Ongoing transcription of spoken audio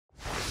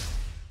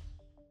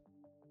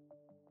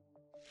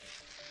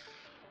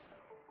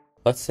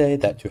Let's say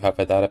that you have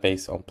a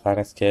database on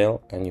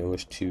PlanetScale and you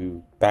wish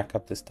to back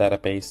up this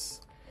database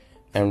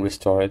and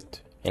restore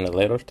it in a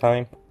later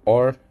time,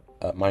 or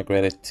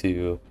migrate it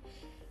to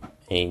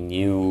a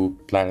new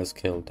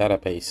PlanetScale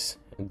database.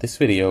 In this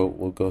video,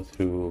 we'll go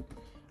through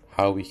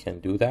how we can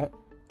do that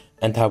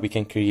and how we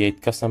can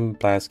create custom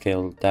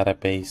PlanetScale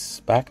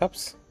database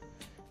backups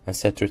and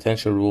set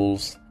retention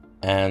rules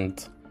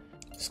and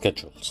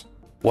schedules.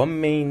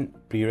 One main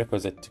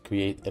prerequisite to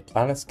create a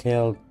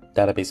PlanetScale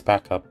database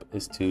backup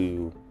is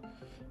to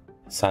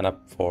sign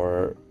up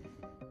for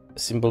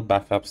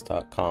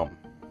SimpleBackups.com.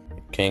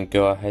 You can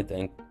go ahead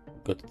and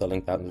go to the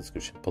link down in the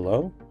description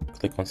below,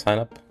 click on sign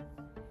up,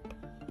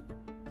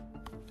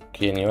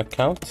 create a new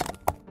account.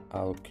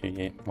 I'll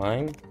create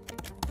mine.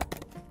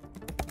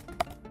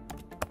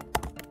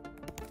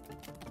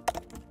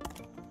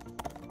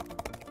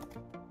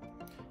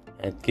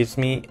 And it gives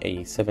me a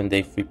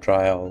 7-day free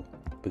trial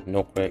with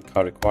no credit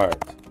card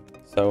required.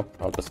 So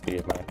I'll just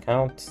create my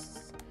account.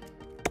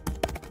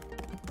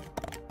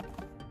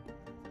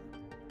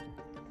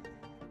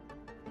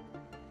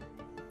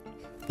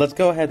 Let's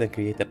go ahead and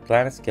create a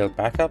PlanetScale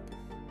backup.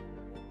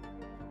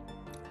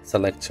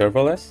 Select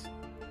serverless.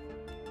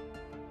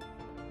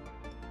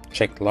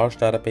 Check large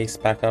database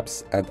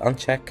backups and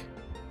uncheck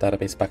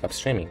database backup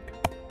streaming.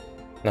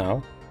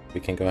 Now we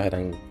can go ahead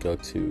and go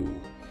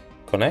to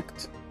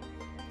connect,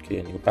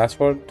 create a new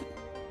password.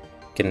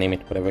 You can name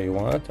it whatever you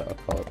want. I'll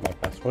call it my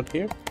password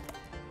here.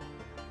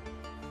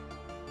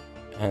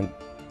 And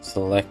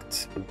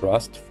select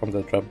Rust from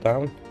the drop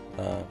down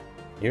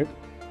here.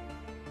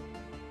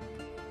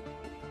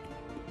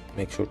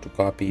 Make sure to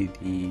copy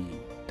the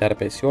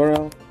database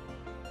URL,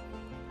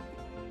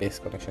 base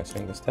connection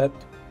string instead.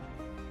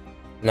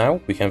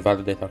 Now we can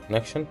validate our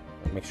connection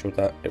and make sure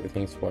that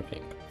everything is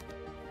working.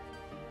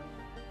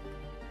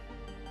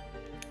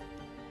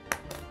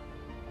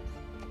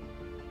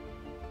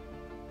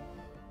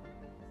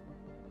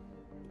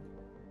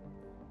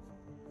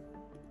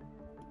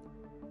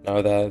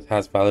 Now that it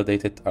has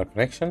validated our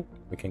connection,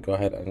 we can go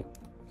ahead and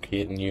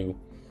create a new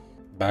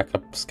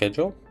backup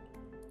schedule.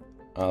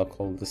 I'll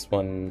call this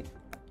one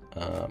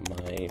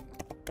my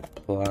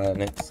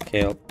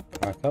PlanetScale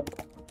backup.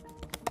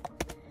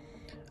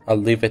 I'll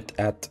leave it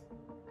at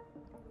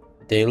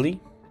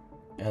daily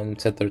and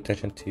set the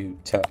retention to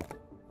 10.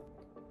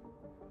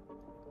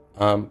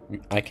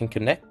 I can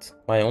connect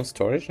my own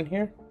storage in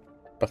here,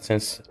 but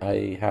since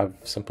I have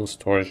simple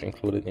storage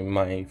included in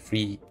my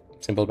free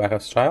Simple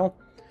Backups trial,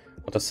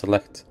 I'll just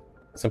select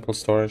simple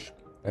storage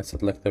and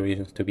select the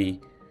regions to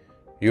be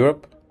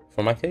Europe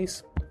for my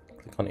case.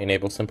 Click on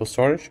enable simple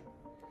storage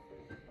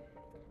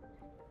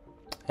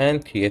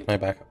and create my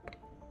backup.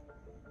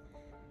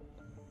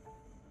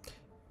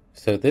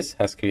 So this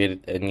has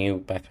created a new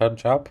backup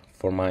job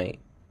for my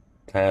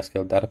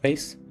PlanetScale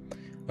database.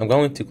 I'm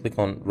going to click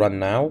on run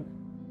now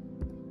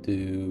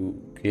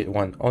to create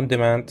one on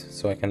demand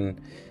so I can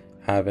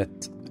have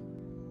it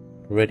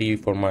ready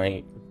for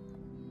my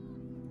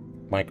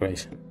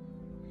migration.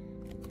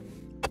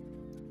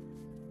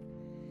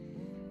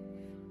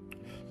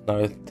 Now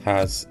it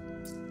has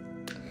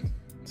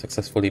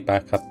successfully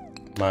backed up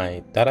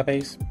my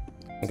database.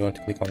 I'm going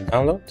to click on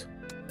download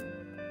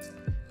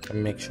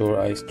and make sure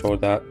I store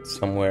that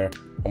somewhere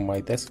on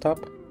my desktop.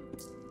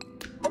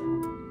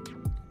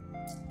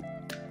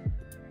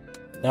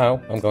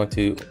 Now I'm going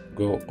to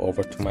go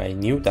over to my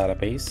new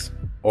database,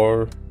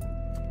 or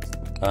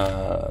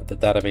the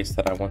database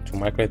that I want to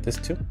migrate this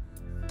to.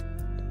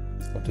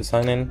 I want to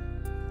sign in.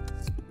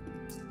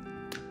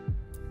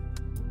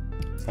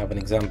 I have an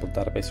example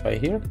database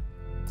right here.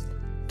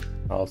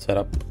 I'll set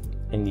up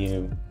a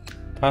new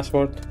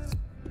password.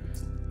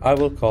 I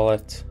will call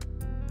it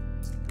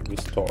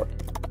restore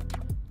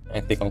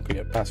and click on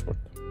create password.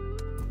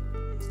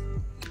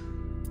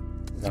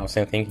 Now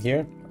same thing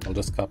here. I'll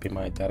just copy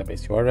my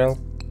database URL,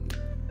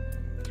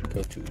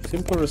 go to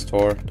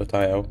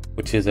SimpleRestore.io,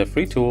 which is a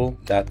free tool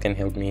that can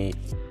help me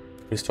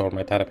restore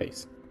my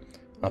database.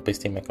 I'll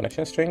paste in my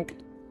connection string,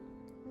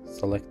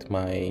 select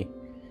my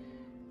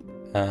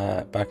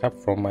backup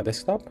from my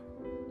desktop,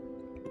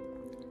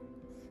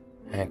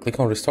 and click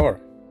on restore.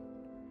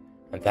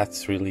 And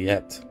that's really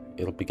it.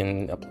 It'll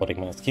begin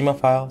uploading my schema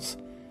files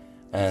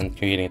and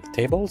creating the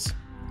tables,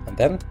 and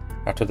then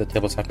after the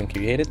tables have been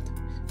created,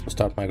 we'll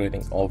start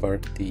migrating over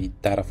the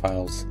data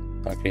files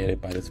that are created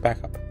by this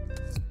backup.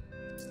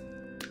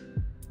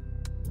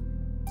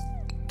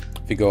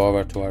 If you go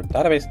over to our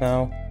database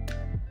now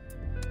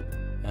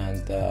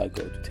and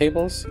go to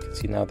tables, you can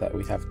see now that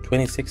we have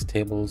 26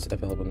 tables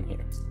available in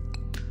here.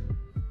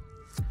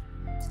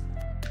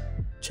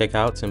 Check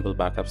out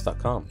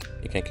SimpleBackups.com.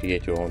 You can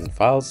create your own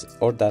files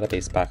or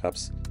database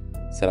backups,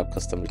 set up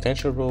custom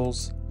retention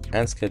rules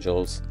and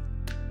schedules,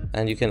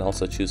 and you can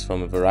also choose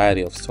from a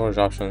variety of storage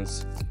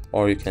options,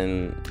 or you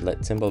can let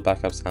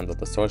SimpleBackups handle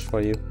the storage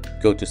for you.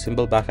 Go to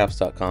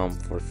SimpleBackups.com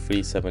for a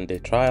free 7-day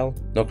trial,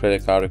 no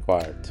credit card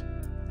required.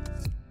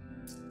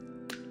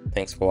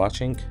 Thanks for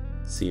watching.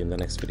 See you in the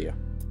next video.